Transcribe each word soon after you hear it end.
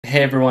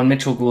Hey everyone,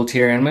 Mitchell Gould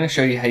here, and I'm going to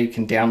show you how you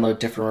can download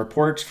different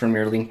reports from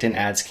your LinkedIn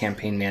Ads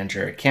Campaign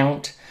Manager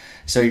account.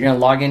 So you're going to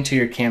log into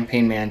your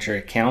Campaign Manager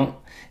account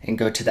and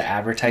go to the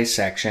Advertise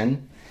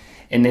section,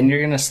 and then you're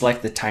going to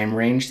select the time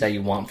range that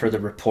you want for the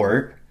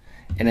report,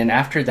 and then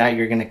after that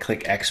you're going to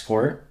click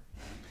Export,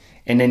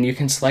 and then you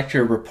can select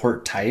your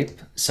report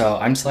type. So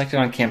I'm selected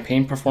on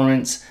campaign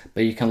performance,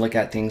 but you can look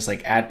at things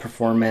like ad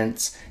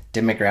performance,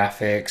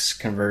 demographics,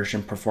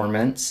 conversion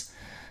performance.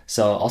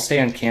 So I'll stay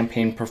on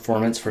campaign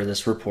performance for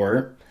this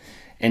report,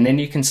 and then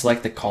you can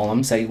select the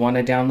columns that you want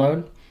to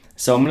download.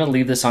 So I'm going to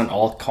leave this on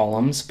all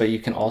columns, but you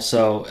can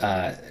also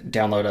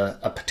download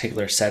a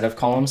particular set of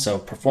columns. So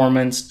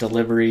performance,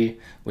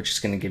 delivery, which is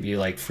going to give you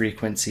like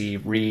frequency,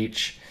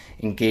 reach,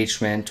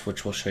 engagement,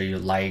 which will show you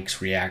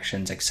likes,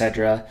 reactions,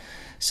 etc.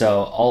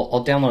 So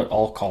I'll download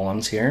all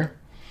columns here.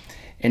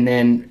 And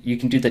then you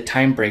can do the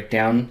time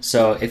breakdown.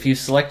 So if you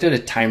selected a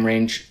time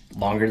range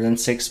longer than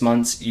 6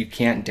 months, you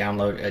can't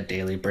download a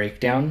daily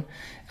breakdown.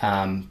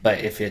 But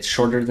if it's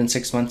shorter than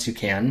 6 months, you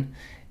can.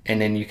 And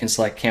then you can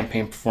select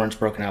campaign performance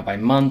broken out by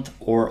month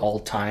or all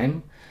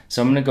time.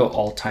 So I'm going to go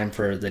all time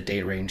for the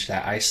date range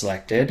that I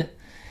selected.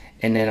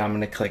 And then I'm going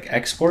to click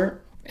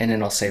export, and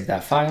then I'll save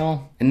that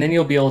file. And then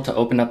you'll be able to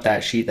open up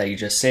that sheet that you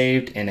just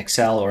saved in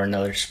Excel or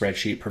another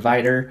spreadsheet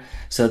provider.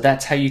 So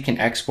that's how you can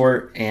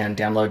export and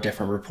download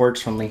different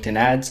reports from LinkedIn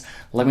Ads.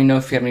 Let me know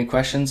if you have any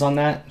questions on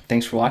that.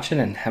 Thanks for watching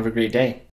and have a great day.